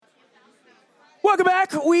Welcome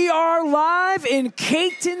back. We are live in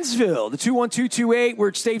Catonsville, the 21228. We're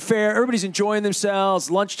at State Fair. Everybody's enjoying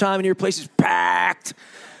themselves. Lunchtime in here. Place is packed.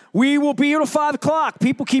 We will be here till 5 o'clock.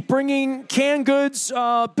 People keep bringing canned goods.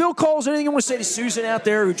 Bill Coles, anything you want to say to Susan out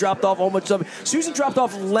there who dropped off a whole bunch of stuff? Susan dropped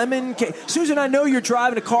off lemon cake. Susan, I know you're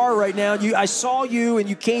driving a car right now. I saw you, and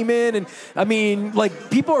you came in, and, I mean,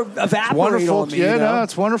 like, people are evaporating on me. Yeah, you know? no,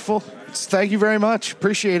 it's wonderful. Thank you very much.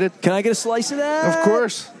 Appreciate it. Can I get a slice of that? Of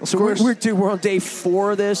course. We're on day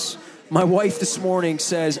 4 of this. My wife this morning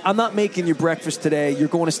says, I'm not making you breakfast today. You're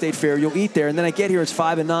going to State Fair. You'll eat there. And then I get here, it's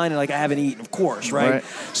 5 and 9, and like I haven't eaten, of course, right?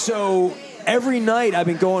 So every night I've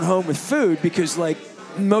been going home with food because, like,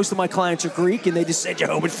 most of my clients are Greek, and they just send you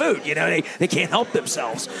home with food. You know, they can't help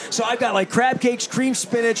themselves. So I've got, like, crab cakes, cream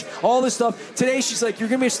spinach, all this stuff. Today she's like, you're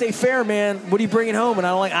going to be at State Fair, man. What are you bringing home? And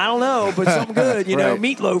I'm like, I don't know, but something good, you know,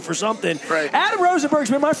 meatloaf or something. Right. Adam Rosenberg's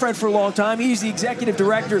been my friend for a long time. He's the executive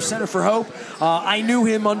director of Center for Hope. I knew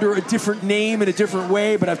him under a different name in a different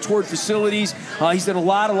way, but I've toured facilities. He's done a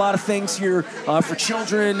lot of things here for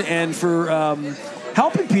children and for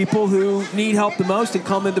helping people who need help the most and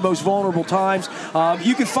come in the most vulnerable times.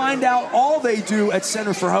 You can find out all they do at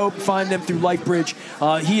Center for Hope. Find them through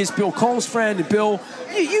LifeBridge. He is Bill Cole's friend. And Bill,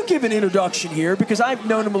 you give an introduction here because I've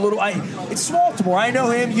known him a little. It's Baltimore. I know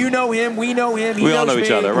him. You know him. We know him. We all know each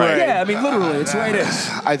other, right? Yeah, I mean, literally, it's the way it is.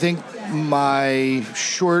 I think my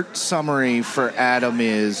short summary for Adam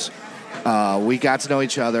is we got to know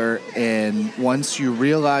each other, and once you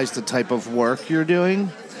realize the type of work you're doing,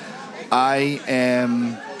 I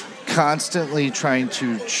am constantly trying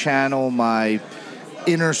to channel my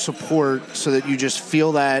inner support so that you just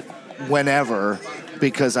feel that whenever,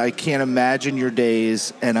 because I can't imagine your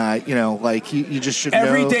days, and you just should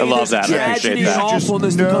Every know. day I love that. I tragedy appreciate that. and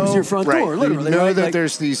awfulness that comes to your front door, literally. You know right? that Like,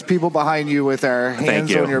 there's these people behind you with their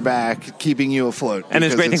hands on your back, keeping you afloat. And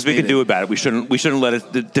there's because great things we can do about it. We shouldn't let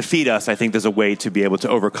it defeat us. I think there's a way to be able to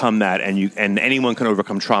overcome that, and anyone can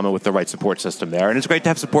overcome trauma with the right support system there. And it's great to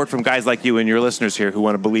have support from guys like you and your listeners here who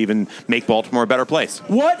want to believe and make Baltimore a better place.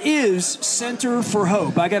 What is Center for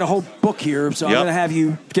Hope? I got a whole book here, so I'm going to have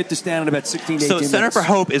you get this down in about 16 to 18 minutes. So Center for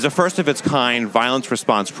Hope is a first-of-its-kind violence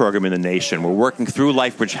response program in the nation. We're working through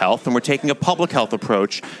LifeBridge Health, and we're taking a public health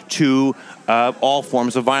approach to all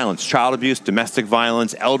forms of violence: child abuse, domestic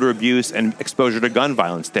violence, elder abuse, and exposure to gun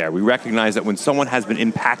violence there. We recognize that when someone has been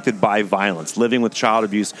impacted by violence, living with child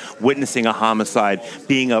abuse, witnessing a homicide,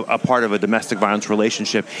 being a part of a domestic violence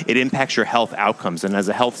relationship, it impacts your health outcomes. And as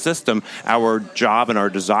a health system, our job and our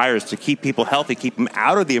desire is to keep people healthy, keep them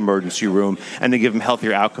out of the emergency room, and to give them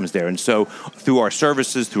healthier outcomes there. And so through our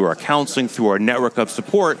services, through our counseling, through our network of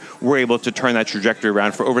support, we're able to turn that trajectory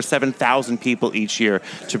around for over 7,000 people each year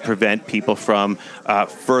to prevent people from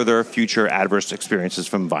further future adverse experiences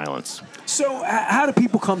from violence. So how do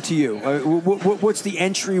people come to you? What's the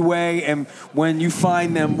entryway? And when you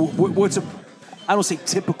find them, I don't say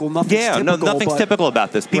typical, nothing's typical. Nothing's typical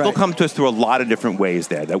about this. People come to us through a lot of different ways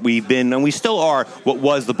there. That we've been, and we still are, what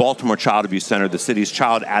was the Baltimore Child Abuse Center, the city's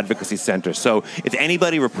child advocacy center. So if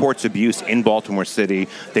anybody reports abuse in Baltimore City,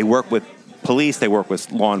 they work with police, they work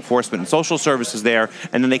with law enforcement and social services there,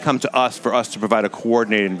 and then they come to us for us to provide a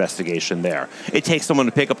coordinated investigation there. It takes someone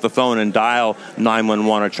to pick up the phone and dial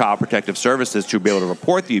 911 or Child Protective Services to be able to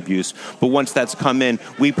report the abuse, but once that's come in,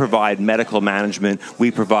 we provide medical management, we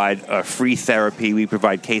provide free therapy, we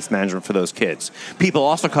provide case management for those kids. People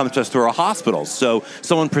also come to us through our hospitals. So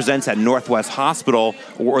someone presents at Northwest Hospital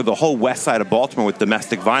or the whole west side of Baltimore with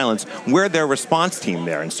domestic violence, we're their response team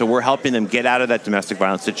there, and so we're helping them get out of that domestic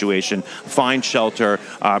violence situation, find shelter,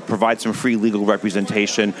 provide some free legal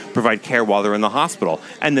representation, provide care while they're in the hospital.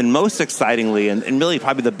 And then most excitingly, and really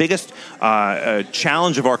probably the biggest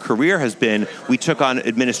challenge of our career has been, we took on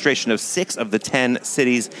administration of 6 of the 10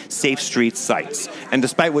 city's Safe Streets sites. And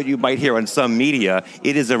despite what you might hear on some media,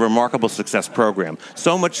 it is a remarkable success program.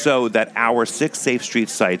 So much so that our 6 Safe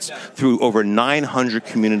Streets sites, through over 900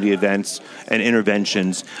 community events and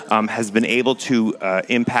interventions, has been able to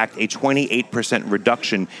impact a 28%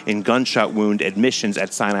 reduction in gunshot wound admissions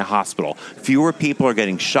at Sinai Hospital. Fewer people are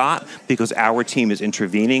getting shot because our team is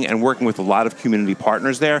intervening and working with a lot of community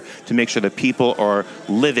partners there to make sure that people are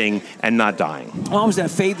living and not dying. I was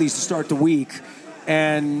at Fadley's to start the week.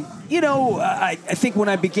 And, I think when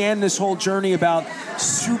I began this whole journey about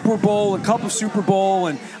Super Bowl, a cup of Super Bowl,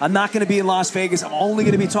 and I'm not going to be in Las Vegas, I'm only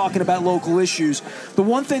going to be talking about local issues, the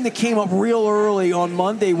one thing that came up real early on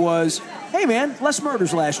Monday was, hey, man, less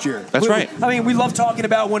murders last year. That's right. I mean, we love talking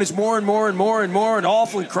about when it's more and more and more and more and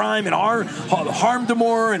awful and crime and harm to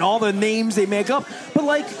more and all the names they make up. But,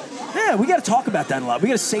 Yeah, we got to talk about that a lot. We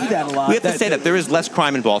got to say that a lot. We have to say that there is less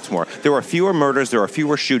crime in Baltimore. There are fewer murders. There are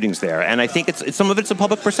fewer shootings there. And I think it's some of it's a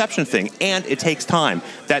public perception thing. And it takes time.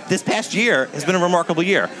 That this past year has been a remarkable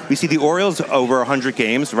year. We see the Orioles over 100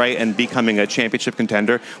 games, right, and becoming a championship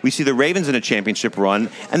contender. We see the Ravens in a championship run.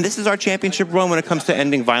 And this is our championship run when it comes to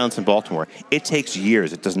ending violence in Baltimore. It takes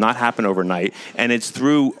years. It does not happen overnight. And it's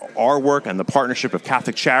through our work and the partnership of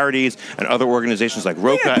Catholic Charities and other organizations like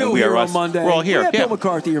Roca and We Are Us. Monday. We're all here. We had Bill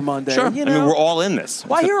McCarthy here Monday. Sure. You know? I mean, we're all in this.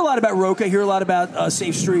 Well, I hear a lot about Roca. I hear a lot about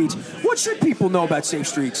Safe Streets. What should people know about Safe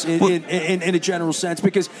Streets in a general sense?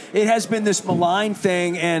 Because it has been this malign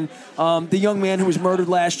thing, and the young man who was murdered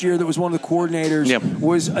last year that was one of the coordinators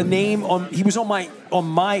was a name he was on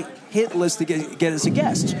my hit list to get as a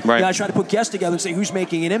guest. Right. You know, I try to put guests together and say who's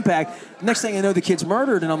making an impact. Next thing I know, the kid's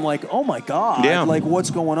murdered, and I'm like, oh my God, like what's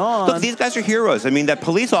going on? Look, these guys are heroes. I mean, that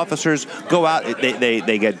police officers go out,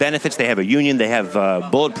 they get benefits, they have a union, they have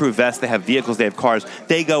bulletproof vests, they have vehicles, they have cars.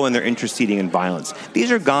 They go and they're interceding in violence. These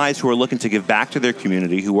are guys who are looking to give back to their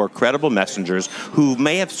community, who are credible messengers, who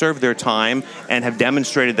may have served their time and have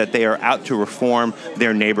demonstrated that they are out to reform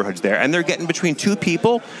their neighborhoods there. And they're getting between two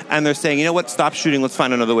people, and they're saying, you know what, stop shooting, let's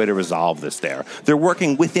find another way to resolve this there. They're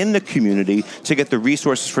working within the community to get the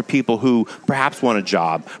resources for people who perhaps want a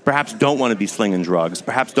job, perhaps don't want to be slinging drugs,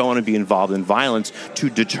 perhaps don't want to be involved in violence, to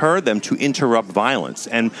deter them, to interrupt violence.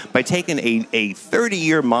 And by taking a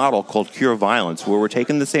 30-year model called Cure Violence, where we're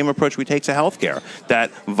taking the same approach we take to healthcare,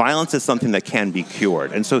 that violence is something that can be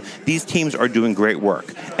cured. And so these teams are doing great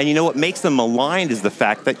work. And you know what makes them maligned is the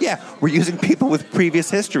fact that, we're using people with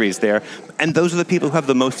previous histories there, and those are the people who have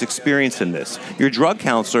the most experience in this. Your drug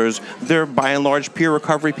counselors, they're by and large peer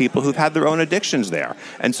recovery people who've had their own addictions there.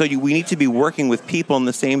 And so we need to be working with people in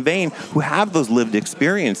the same vein who have those lived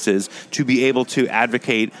experiences to be able to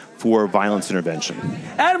advocate for violence intervention.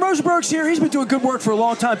 Adam Rosenberg's here. He's been doing good work for a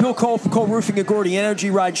long time. Bill Cole from Cole Roofing and Gordy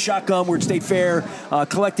Energy, riding shotgun. We're at State Fair,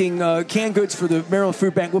 collecting canned goods for the Maryland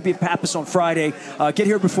Food Bank. We'll be at Pappas on Friday. Get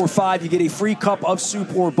here before 5. You get a free cup of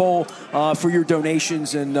soup or bowl for your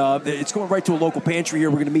donations, and it's going right to a local pantry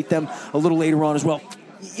here. We're going to meet them a little later on as well.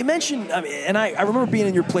 You mentioned, I remember being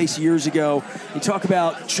in your place years ago. You talk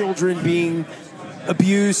about children being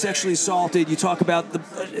abused, sexually assaulted. You talk about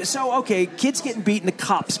kids getting beaten, the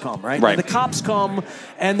cops come, right? Right. And the cops come,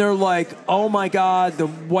 and they're like, oh my God, the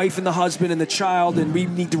wife and the husband and the child, and we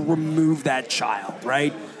need to remove that child,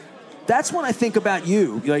 right? That's when I think about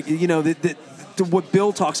you. Like, you know, what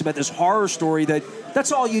Bill talks about, this horror story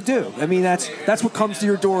that's all you do. I mean, that's what comes to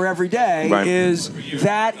your door every day, right. Is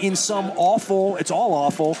that in some awful, it's all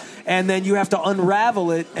awful, and then you have to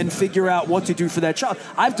unravel it and figure out what to do for that child.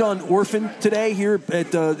 I've done Orphan today here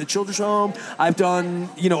at the Children's Home. I've done,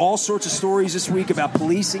 all sorts of stories this week about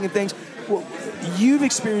policing and things. Well, you've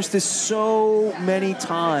experienced this so many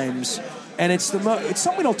times. And it's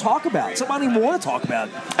something we don't talk about. Something I don't even want to talk about.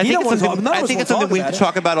 I think it's something we need to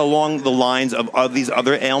talk about along the lines of these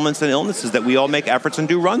other ailments and illnesses that we all make efforts and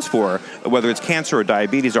do runs for, whether it's cancer or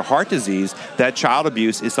diabetes or heart disease. That child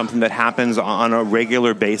abuse is something that happens on a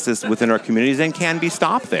regular basis within our communities and can be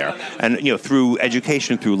stopped there. And through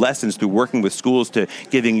education, through lessons, through working with schools, to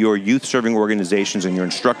giving your youth-serving organizations and your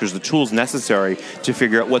instructors the tools necessary to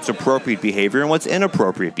figure out what's appropriate behavior and what's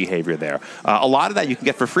inappropriate behavior there. A lot of that you can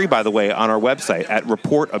get for free, by the way, on our website at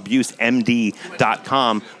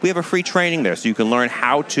reportabusemd.com. We have a free training there so you can learn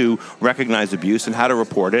how to recognize abuse and how to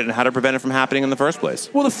report it and how to prevent it from happening in the first place.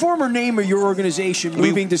 Well, the former name of your organization,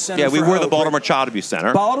 Moving to Center for Hope. Yeah, we were the Baltimore Child Abuse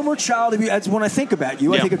Center. Baltimore Child Abuse, that's when I think about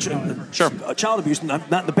you. I think of child abuse, not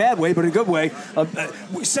in a bad way, but in a good way.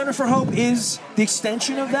 Center for Hope is the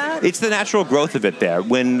extension of that? It's the natural growth of it there.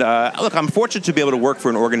 When I'm fortunate to be able to work for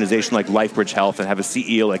an organization like LifeBridge Health and have a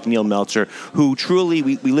CEO like Neil Meltzer, who truly,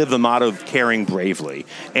 we live the motto of caring bravely.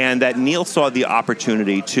 And that Neil saw the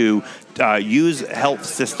opportunity to use health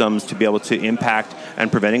systems to be able to impact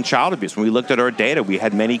and preventing child abuse. When we looked at our data, we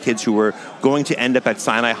had many kids who were going to end up at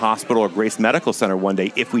Sinai Hospital or Grace Medical Center one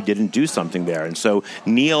day if we didn't do something there. And so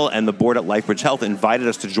Neil and the board at LifeBridge Health invited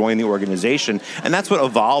us to join the organization, and that's what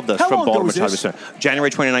evolved us from Baltimore Child Abuse Center.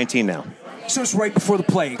 January 2019 now. So it's right before the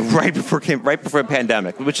plague. Right before a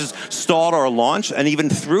pandemic, which has stalled our launch. And even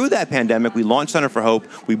through that pandemic, we launched Center for Hope.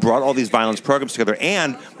 We brought all these violence programs together.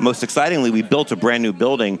 And most excitingly, we built a brand new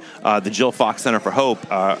building, the Jill Fox Center for Hope,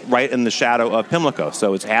 right in the shadow of Pimlico.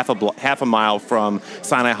 So it's half a mile from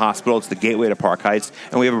Sinai Hospital. It's the gateway to Park Heights.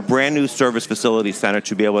 And we have a brand new service facility center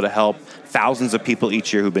to be able to help thousands of people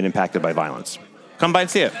each year who've been impacted by violence. Come by and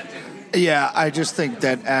see it. Yeah, I just think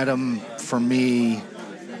that Adam, for me,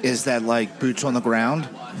 is that boots on the ground.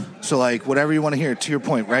 So whatever you want to hear, to your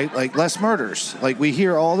point, right? Less murders. We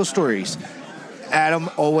hear all the stories. Adam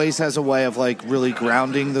always has a way of like really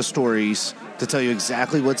grounding the stories to tell you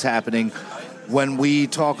exactly what's happening. When we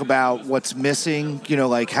talk about what's missing,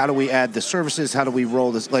 like how do we add the services? How do we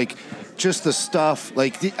roll this? Like just the stuff,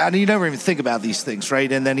 and you never even think about these things,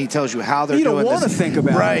 right? And then he tells you how they're doing this. You don't want to think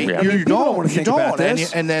about right. it. Right. You don't want to think about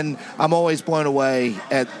this. And then I'm always blown away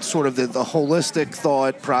at sort of the holistic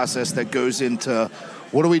thought process that goes into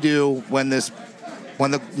what do we do when the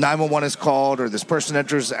 911 is called or this person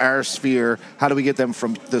enters our sphere? How do we get them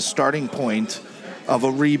from the starting point of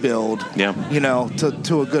a rebuild,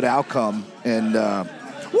 to a good outcome? And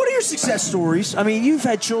what are your success stories? I mean, you've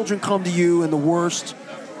had children come to you in the worst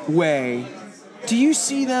way. Do you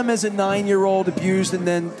see them as a 9-year-old abused and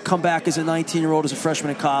then come back as a 19-year-old as a freshman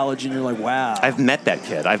in college and you're like, wow? I've met that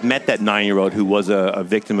kid. I've met that 9-year-old who was a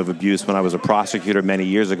victim of abuse when I was a prosecutor many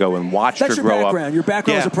years ago and watched her grow up. Your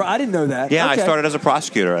background was I didn't know that. Yeah, okay. I started as a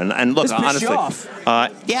prosecutor. And look, this pissed honestly. You off. I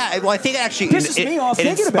think it actually pisses me off. It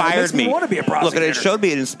inspired me. Want to be a prosecutor. Look,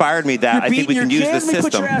 it inspired me that I think we can use the system.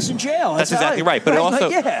 Put your ass in jail. That's exactly right. But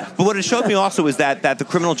but what it showed me also is that the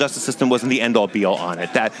criminal justice system wasn't the end-all be-all on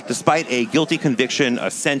it. That despite a guilty conviction, a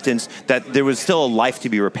sentence, that there was still a life to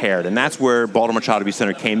be repaired, and that's where Baltimore Child Abuse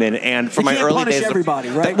Center came in. And from my early days, everybody,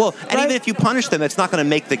 right? And even if you punish them, it's not going to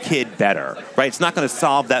make the kid better, right? It's not going to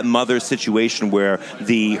solve that mother's situation where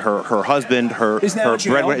her husband, her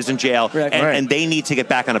breadwinner is in jail, and they need to get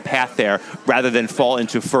back on a path there rather than fall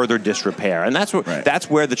into further disrepair. And that's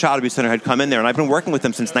where the Child Abuse Center had come in there, and I've been working with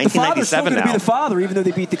them since 1997 now. The father's still going to be the father, even though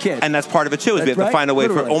they beat the kid. And that's part of it too. Is we have to find a way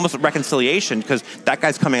for almost reconciliation because that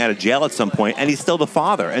guy's coming out of jail at some point, and he's still the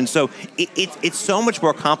father. And so it's so much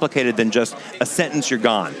more complicated than just a sentence, you're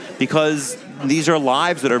gone, because these are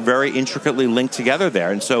lives that are very intricately linked together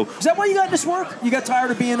there. And so, is that why you got this work? You got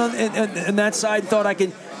tired of being on that side? Thought I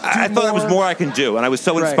could. I thought there was more I can do, and I was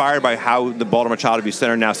so inspired by how the Baltimore Child Abuse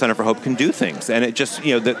Center, now Center for Hope, can do things. And it just,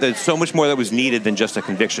 there's so much more that was needed than just a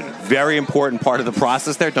conviction. Very important part of the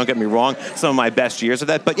process there, don't get me wrong, some of my best years of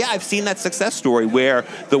that. But yeah, I've seen that success story where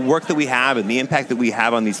the work that we have and the impact that we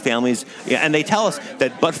have on these families, and they tell us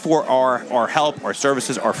that but for our help, our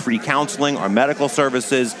services, our free counseling, our medical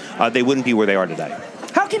services, they wouldn't be where they are today.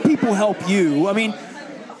 How can people help you? I mean,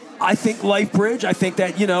 I think LifeBridge, I think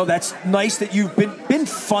that, that's nice that you've been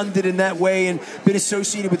funded in that way and been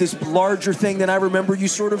associated with this larger thing than I remember you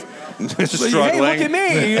sort of struggling. Hey, look at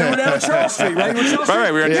me. We're down at Charles Street, right?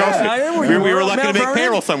 Right, we were at Charles Street. We were lucky to make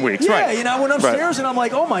payroll some weeks, right? Yeah, I went upstairs and I'm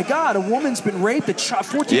like, oh my God, a woman's been raped, a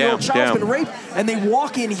 14-year-old child's been raped, and they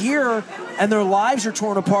walk in here and their lives are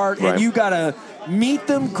torn apart, and you got to meet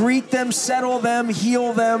them, greet them, settle them,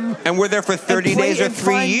 heal them. And we're there for 30 days or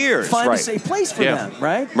 3 years. Find a safe place for them,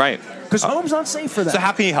 right? Right. Because home's not safe for them. So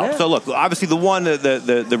how can you help? Yeah. So look, obviously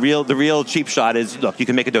the real cheap shot is, look, you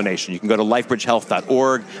can make a donation. You can go to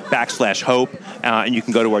lifebridgehealth.org/hope, and you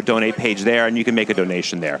can go to our donate page there, and you can make a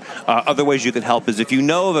donation there. Other ways you can help is if you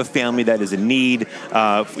know of a family that is in need,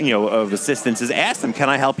 of assistance, is ask them, can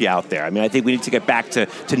I help you out there? I mean, I think we need to get back to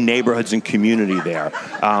neighborhoods and community there.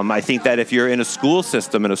 I think that if you're in a school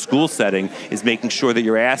system, in a school setting, is making sure that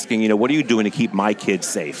you're asking, what are you doing to keep my kids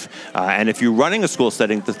safe? And if you're running a school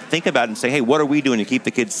setting, to think about and say, hey, what are we doing to keep the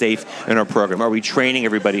kids safe in our program? Are we training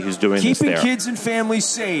everybody who's doing this there? Keeping kids and families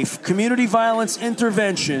safe, community violence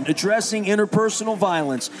intervention, addressing interpersonal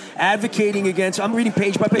violence, advocating against, I'm reading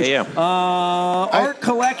page by page, art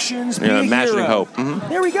collections, be a Imagining hero. Hope. Mm-hmm.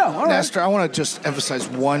 There we go. All right. Nestor, I want to just emphasize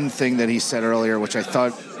one thing that he said earlier, which I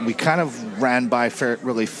thought we kind of ran by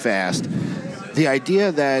really fast. The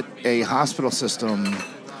idea that a hospital system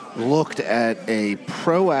looked at a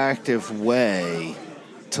proactive way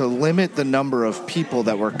to limit the number of people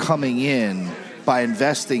that were coming in by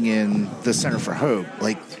investing in the Center for Hope.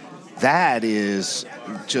 Like, that is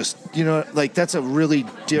just, that's a really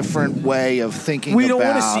different way of thinking about. We don't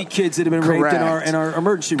want to see kids that have been raped in our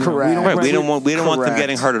emergency room. Correct. We don't want them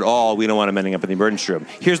getting hurt at all. We don't want them ending up in the emergency room.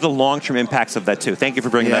 Here's the long-term impacts of that, too. Thank you for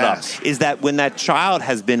bringing that up. Is that when that child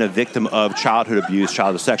has been a victim of childhood abuse,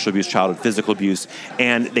 childhood sexual abuse, childhood physical abuse,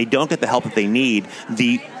 and they don't get the help that they need,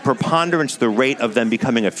 the preponderance, the rate of them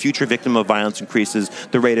becoming a future victim of violence increases,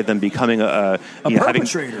 the rate of them becoming a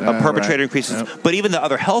perpetrator increases, but even the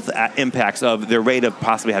other health impacts of their rate of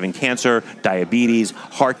possibly having cancer, diabetes,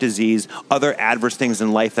 heart disease, other adverse things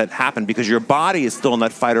in life that happen because your body is still in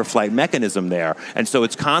that fight or flight mechanism there. And so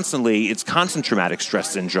it's constant traumatic stress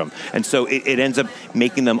syndrome. And so it ends up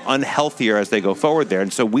making them unhealthier as they go forward there.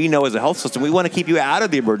 And so we know as a health system, we want to keep you out of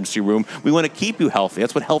the emergency room. We want to keep you healthy.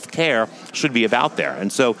 That's what health care should be about there.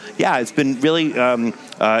 And so, it's been really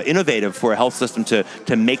innovative for a health system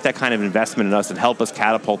to make that kind of investment in us and help us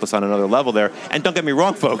catapult us on another level there. And don't get me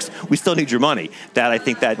wrong, folks, we still need your money. That I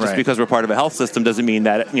think that just because we're part of a health system doesn't mean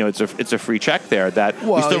that it's a free check there. That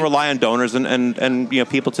we still rely on donors and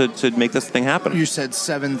people to make this thing happen. You said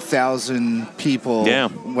 7,000 people. Yeah.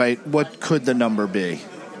 Wait, what could the number be?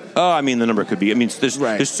 Oh, I mean, the number could be. I mean,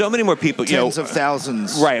 there's so many more people. Tens of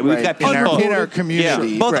thousands. Right. We've got people in our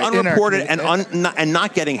community. Both unreported and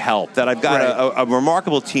not getting help. That I've got a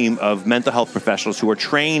remarkable team of mental health professionals who are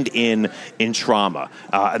trained in trauma.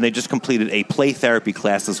 And they just completed a play therapy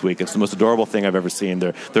class this week. It's the most adorable thing I've ever seen.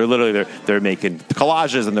 They're literally making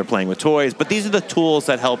collages and they're playing with toys. But these are the tools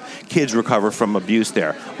that help kids recover from abuse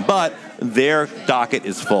there. But their docket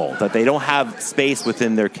is full, that they don't have space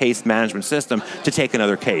within their case management system to take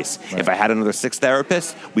another case. If I had another 6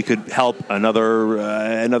 therapists, we could help another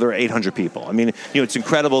 800 people. I mean, it's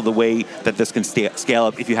incredible the way that this can scale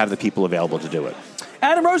up if you have the people available to do it.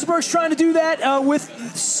 Adam Rosenberg's trying to do that with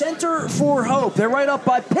Center for Hope. They're right up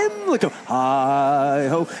by Pimlico. Hi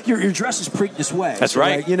ho! Your dress is Preakness Way. That's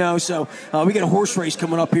right. So we got a horse race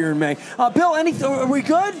coming up here in May. Bill, are we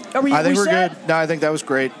good? I think we're good. No, I think that was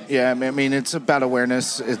great. Yeah, I mean, it's about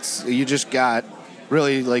awareness. You just got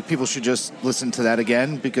really, like, people should just listen to that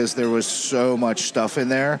again because there was so much stuff in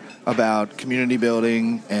there about community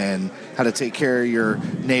building and how to take care of your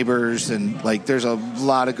neighbors, and like there's a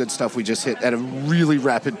lot of good stuff we just hit at a really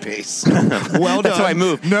rapid pace. Well done. That's how I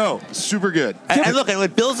move. No, super good. And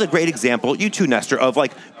look, Bill's a great example, you too, Nestor, of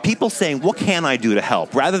like people saying, what can I do to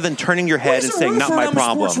help? Rather than turning your head and saying, not my problem.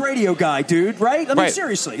 I'm a sports radio guy, dude, right? I mean,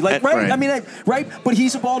 seriously. Like, right? I mean, right? But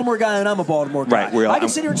he's a Baltimore guy and I'm a Baltimore guy. Right. I can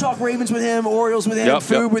sit here and talk Ravens with him, Orioles with him,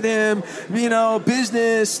 food with him,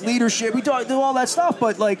 business, leadership. We do all that stuff.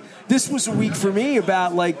 But, like, this was a week for me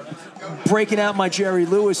about, like, breaking out my Jerry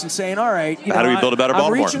Lewis and saying, all right, how do we build a better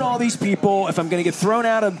Baltimore? I'm reaching all these people. If I'm going to get thrown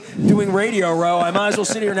out of doing radio row, I might as well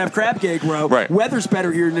sit here and have crab cake row. Right. Weather's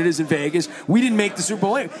better here than it is in Vegas. We didn't make the Super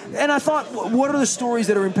Bowl. And I thought, what are the stories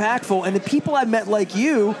that are impactful? And the people I met like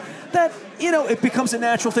you, that, it becomes a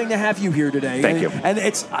natural thing to have you here today. Thank you. And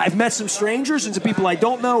I've met some strangers and some people I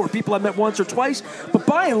don't know or people I met once or twice. But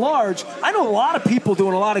by and large, I know a lot of people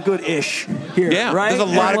doing a lot of good-ish here. Yeah, right? There's a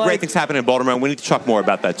lot of great things happening in Baltimore, and we need to talk more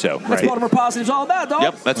about that, too. That's Baltimore Positive's all about, dog.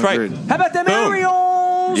 Yep, that's right. How about them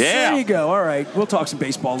Orioles? Yeah. There you go. All right. We'll talk some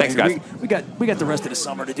baseball Thanks, later. guys. We got the rest of the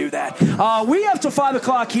summer to do that. We have till 5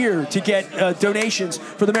 o'clock here to get donations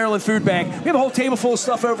for the Maryland Food Bank. We have a whole table full of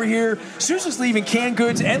stuff over here. Susan's leaving canned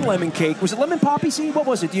goods and lemon cake. Was it lemon poppy seed? What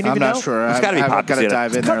was it? Do you even know? I'm not sure. It's got to be poppy got to seed.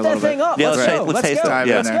 dive in there a little bit. Cut that thing up. Yeah, let's taste go. it.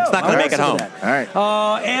 Yeah. Let's go. It's not going to make it home. All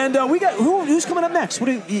right. And we got who's coming up next?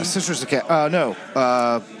 Sisters Academy.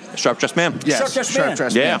 No. Sharp Dressed Man. Yes. Sharp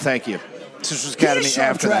Dressed Man. Thank you. Sisters Academy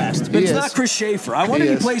after that. But it's not Chris Schaefer. I wonder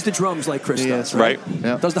if he plays the drums like Chris does. Right.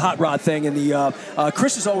 Yeah. Does the hot rod thing. And the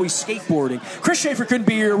Chris is always skateboarding. Chris Schaefer couldn't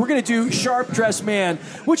be here. We're going to do Sharp Dressed Man,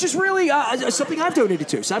 which is really something I've donated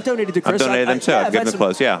to. So I've donated to Chris. I've donated them too. I've given them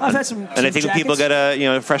clothes. Yeah. I've had some. And I think when people get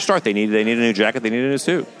a fresh start, they need a new jacket. They need a new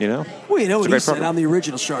suit. Well, what he said. I'm the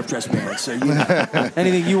original Sharp Dressed Man. So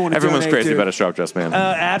anything you want to. Everyone's donate crazy to, about a Sharp Dressed Man.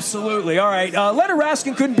 Absolutely. All right. Leonard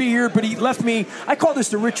Raskin couldn't be here, but he left me. I call this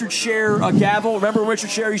the Richard Scher gavel. Remember Richard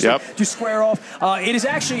Scher used to square off? It is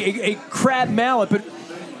actually a crab mallet, but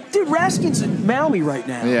dude, Raskin's in Maui right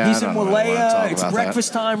now. Yeah, he's in Wailea. It's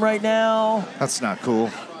breakfast time right now. That's not cool.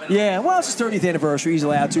 Yeah, well, it's his 30th anniversary. He's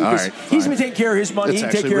allowed to. All right, he's been taking care of his money. He can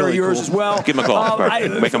take care of yours as well. Give him a call.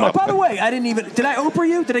 Wake him up. By the way, did I Oprah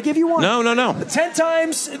you? Did I give you one? No. 10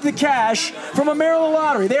 times the cash from a Maryland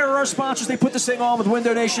lottery. They are our sponsors. They put this thing on with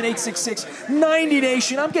Window Nation, 866-90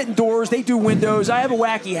 Nation. I'm getting doors. They do windows. I have a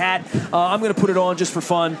wacky hat. I'm going to put it on just for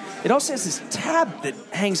fun. It also has this tab that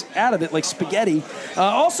hangs out of it like spaghetti.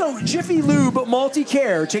 Also, Jiffy Lube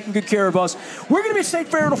Multi-Care, taking good care of us. We're going to be at State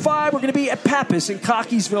Fair till 5. We're going to be at Pappas in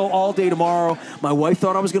Cockeysville all day tomorrow. My wife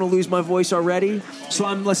thought I was going to lose my voice already. So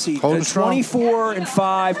I'm, 24 and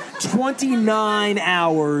 5, 29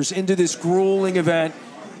 hours into this grueling event.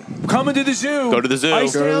 Coming to the zoo. Go to the zoo.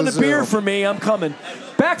 Ice down the beer for me. I'm coming.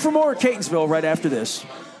 Back for more at Catonsville right after this.